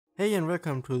Hey and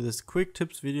welcome to this quick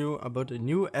tips video about a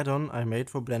new add-on I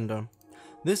made for Blender.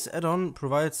 This add-on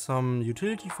provides some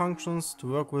utility functions to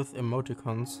work with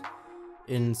emoticons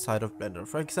inside of Blender.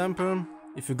 For example,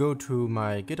 if you go to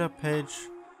my GitHub page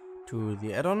to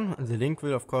the add-on, the link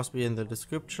will of course be in the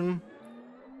description.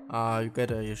 You get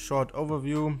a short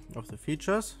overview of the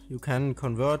features. You can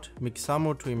convert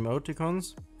Mixamo to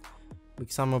emoticons.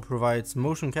 Mixamo provides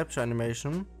motion capture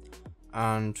animation,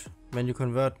 and when you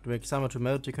convert Mixamo to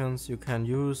emoticons, you can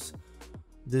use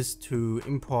this to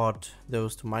import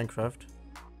those to Minecraft.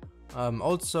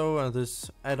 Also,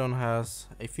 this add-on has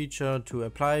a feature to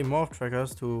apply morph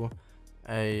trackers to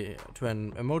an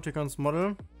emoticons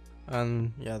model,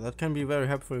 and yeah, that can be very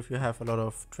helpful if you have a lot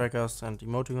of trackers and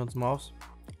emoticons morphs.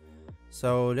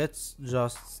 So let's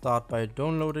just start by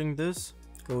downloading this.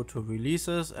 Go to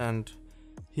releases, and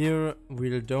here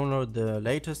we'll download the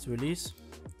latest release.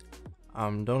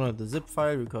 Download the zip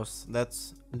file because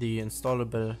that's the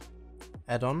installable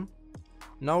add-on.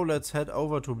 Now let's head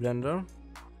over to Blender.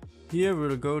 Here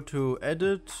we'll go to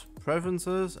Edit,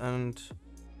 Preferences, and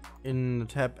in the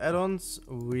tab Add-ons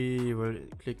we will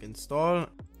click Install,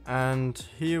 and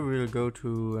here we'll go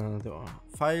to the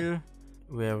file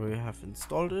where we have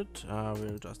installed it.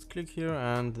 We'll just click here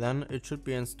and then it should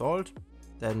be installed.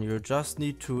 Then you just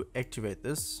need to activate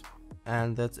this,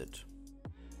 and that's it.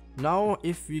 Now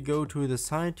if we go to the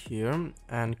side here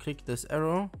and click this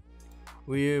arrow,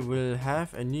 we will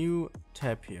have a new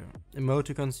tab here,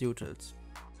 Emoticons Utils.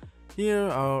 Here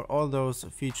are all those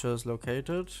features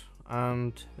located,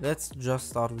 and let's just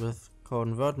start with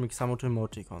convert Mixamo to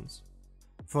emoticons.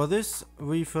 For this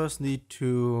we first need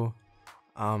to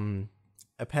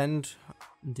append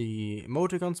the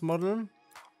emoticons model.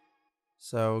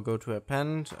 So go to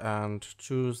append and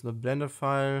choose the Blender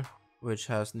file which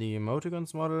has the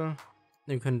emoticons model.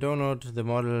 You can download the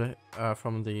model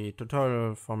from the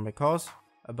tutorial from my course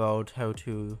about how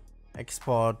to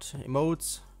export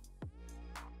emotes.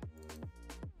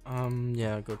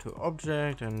 Go to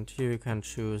object, and here you can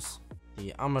choose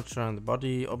the armature and the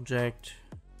body object,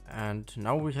 and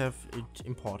now we have it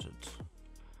imported.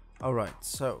 Alright,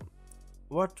 so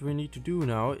what we need to do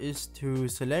now is to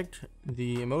select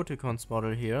the emoticons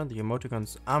model here, the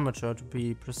emoticons armature to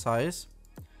be precise.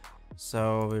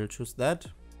 So we'll choose that.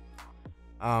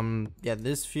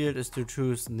 This field is to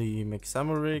choose the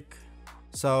Mixamo rig.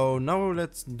 So now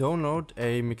let's download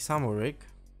a Mixamo rig.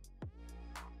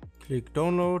 Click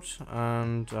download,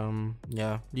 and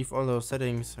leave all those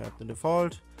settings at the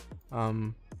default.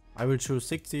 I will choose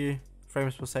 60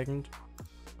 frames per second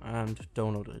and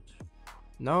download it.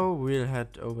 Now we'll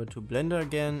head over to Blender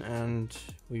again, and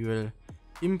we will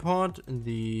import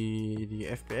the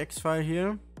FBX file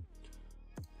here.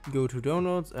 Go to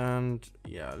downloads, and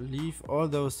leave all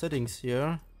those settings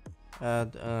here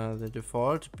at the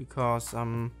default, because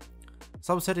some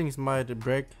settings might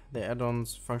break the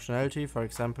add-on's functionality. For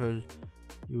example,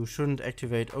 you shouldn't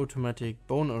activate automatic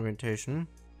bone orientation,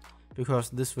 because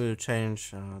this will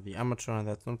change the armature, and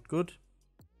that's not good.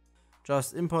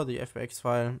 Just import the FBX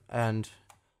file, and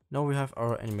now we have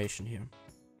our animation here.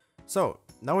 So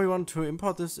now we want to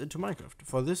import this into Minecraft.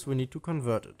 For this we need to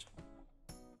convert it.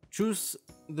 Choose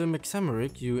the Mixamo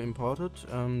rig you imported.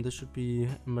 This should be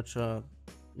armature,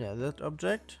 that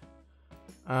object.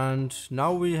 And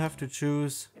now we have to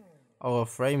choose our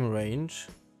frame range.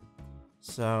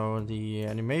 So the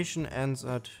animation ends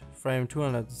at frame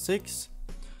 206.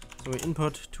 So we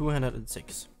input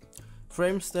 206.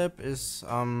 Frame step is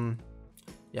how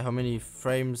many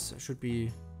frames should be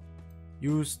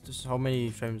used, how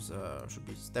many frames should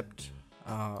be stepped.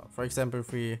 For example,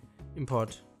 if we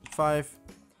import 5,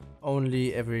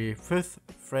 only every 5th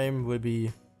frame will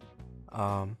be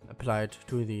applied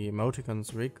to the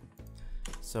emoticons rig.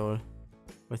 So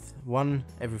with 1,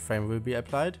 every frame will be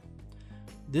applied.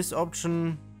 This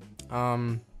option,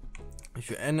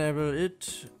 if you enable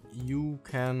it, you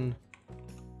can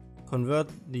convert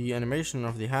the animation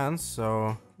of the hands.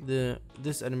 So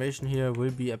this animation here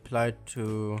will be applied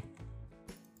to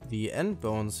the end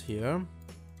bones here.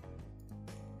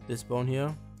 This bone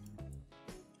here.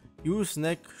 Use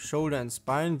neck, shoulder and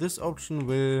spine. This option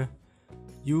will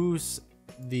use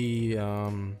the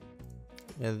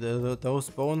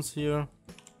those bones here.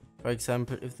 For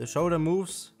example, if the shoulder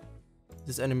moves,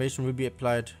 this animation will be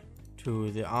applied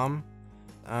to the arm.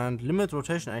 And limit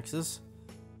rotation axis.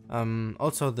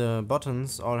 Also the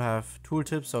buttons all have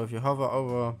tooltips, so if you hover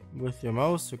over with your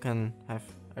mouse you can have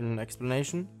an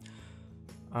explanation.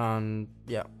 And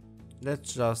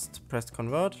let's just press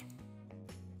convert.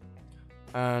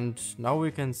 And now we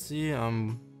can see,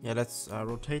 let's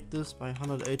rotate this by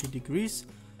 180 degrees.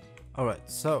 Alright,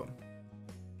 so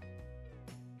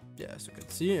yeah, as you can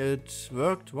see, it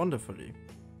worked wonderfully.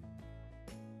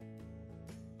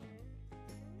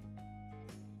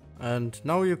 And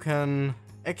now you can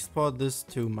export this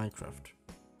to Minecraft.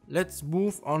 Let's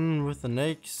move on with the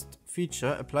next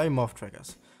feature, apply morph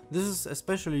trackers. This is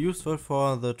especially useful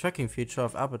for the tracking feature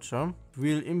of Armature.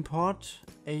 We'll import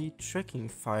a tracking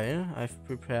file I've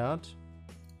prepared.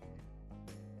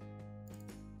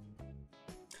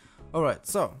 Alright,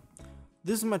 so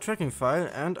this is my tracking file,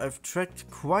 and I've tracked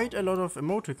quite a lot of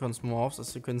emoticons morphs,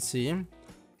 as you can see.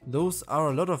 Those are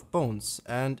a lot of bones,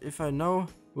 and if I now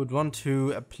would want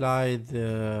to apply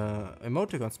the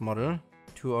emoticons model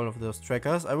to all of those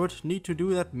trackers, I would need to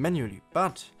do that manually.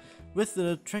 But with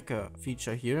the tracker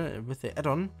feature here, with the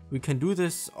add-on, we can do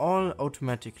this all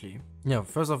automatically. Yeah,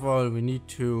 first of all, we need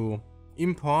to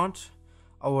import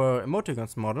our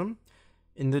emoticons model.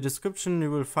 In the description you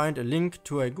will find a link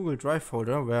to a Google Drive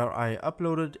folder where I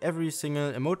uploaded every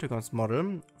single emoticons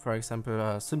model, for example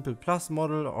a simple plus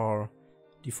model or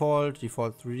default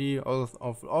 3D,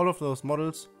 all of those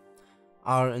models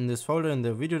are in this folder in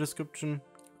the video description.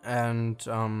 And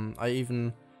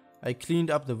I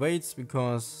cleaned up the weights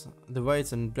because the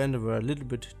weights in Blender were a little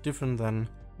bit different than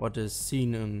what is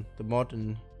seen in the mod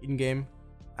in-game.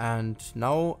 And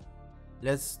now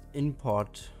let's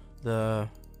import the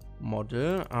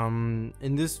model.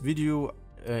 In this video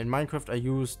in Minecraft I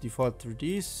use default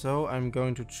 3D, so I'm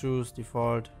going to choose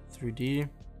default 3D,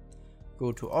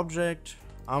 go to object,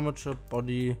 armature,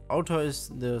 body. Outer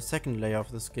is the second layer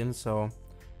of the skin, so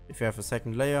if you have a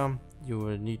second layer you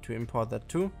will need to import that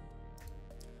too.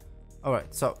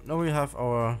 Alright, so now we have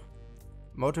our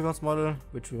emoticons model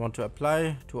which we want to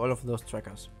apply to all of those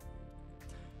trackers.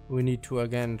 We need to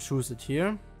again choose it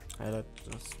here.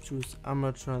 Let's choose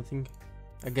armature, I think.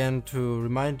 Again, to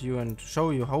remind you and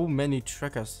show you how many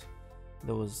trackers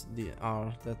those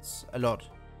are. That's a lot.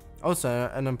 Also,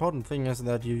 an important thing is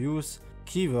that you use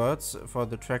keywords for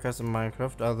the trackers in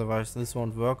Minecraft, otherwise this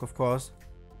won't work, of course.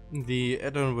 The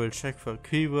add-on will check for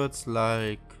keywords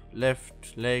like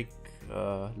left leg,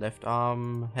 left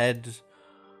arm, head.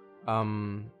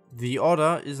 The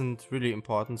order isn't really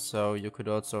important, so you could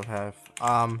also have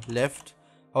arm, left.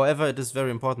 However, it is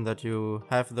very important that you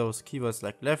have those keywords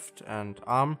like left and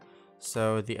arm,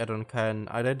 so the add-on can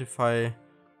identify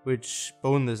which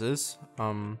bone this is.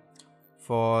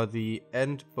 For the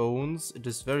end bones, it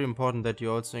is very important that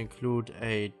you also include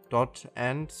a dot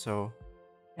end, so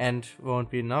end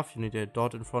won't be enough, you need a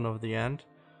dot in front of the end.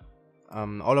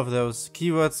 All of those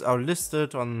keywords are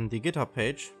listed on the GitHub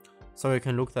page, so you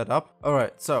can look that up.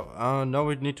 Alright, so now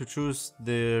we need to choose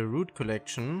the root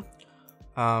collection.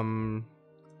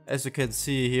 As you can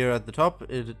see here at the top,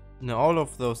 all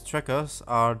of those trackers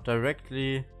are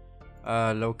directly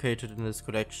located in this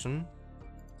collection.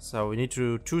 So we need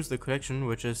to choose the collection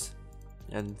which is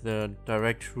the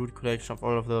direct root collection of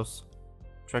all of those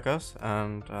trackers,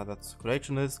 and that's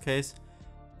collection in this case.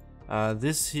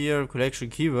 This here collection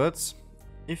keywords,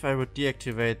 if I would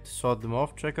deactivate sort the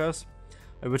morph trackers,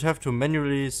 I would have to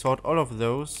manually sort all of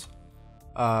those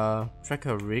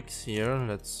tracker rigs here.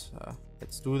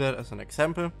 Let's do that as an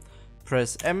example.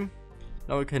 Press M.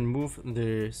 Now we can move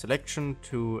the selection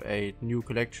to a new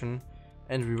collection,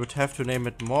 and we would have to name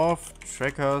it morph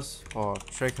trackers or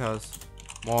trackers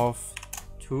morph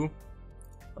 2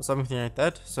 or something like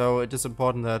that. So it is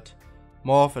important that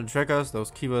morph and trackers,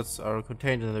 those keywords, are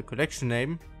contained in the collection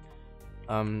name.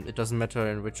 It doesn't matter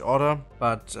in which order,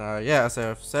 but yeah, as I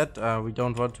have said, we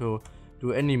don't want to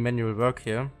do any manual work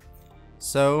here.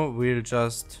 So we'll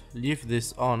just leave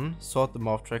this on, sort the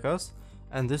morph trackers,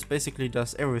 and this basically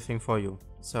does everything for you.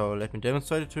 So let me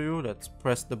demonstrate it to you. Let's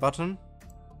press the button.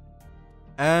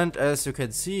 And as you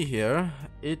can see here,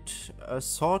 it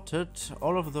sorted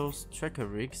all of those tracker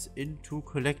rigs into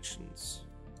collections.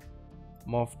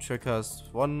 Morph trackers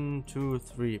 1, 2,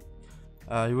 3.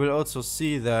 You will also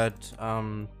see that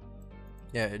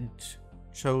yeah, it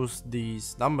shows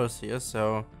these numbers here,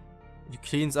 so it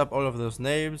cleans up all of those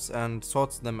names and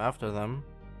sorts them after them.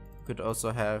 You could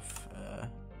also have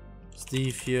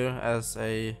Steve here as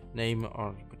a name,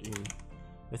 or you could even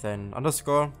with an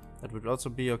underscore. That would also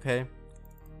be okay.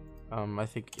 I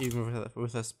think even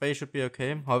with a space should be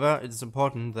okay. However, it is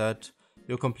important that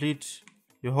your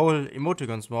whole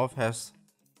emoticons morph has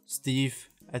Steve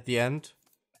at the end.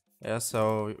 Yeah,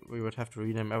 so we would have to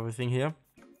rename everything here.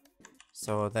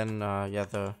 So then, yeah,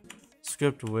 the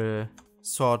script will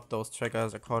sort those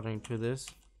trackers according to this.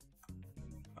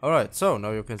 Alright, so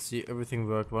now you can see everything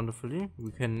worked wonderfully.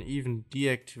 We can even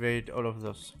deactivate all of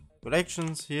those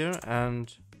collections here,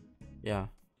 and yeah,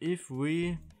 if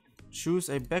we choose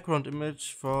a background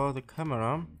image for the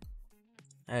camera,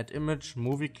 add image,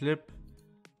 movie clip,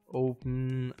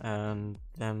 open and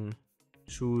then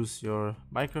choose your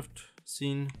Minecraft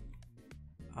scene.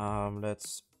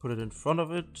 Let's put it in front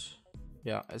of it.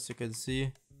 Yeah, as you can see,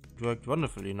 it worked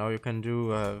wonderfully. Now you can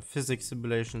do physics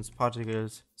simulations,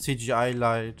 particles, CGI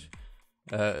light,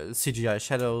 CGI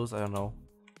shadows, I don't know,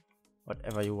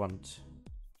 whatever you want.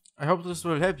 I hope this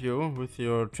will help you with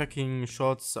your tracking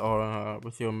shots or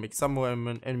with your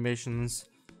Mixamo animations.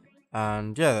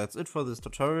 And yeah, that's it for this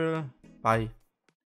tutorial. Bye.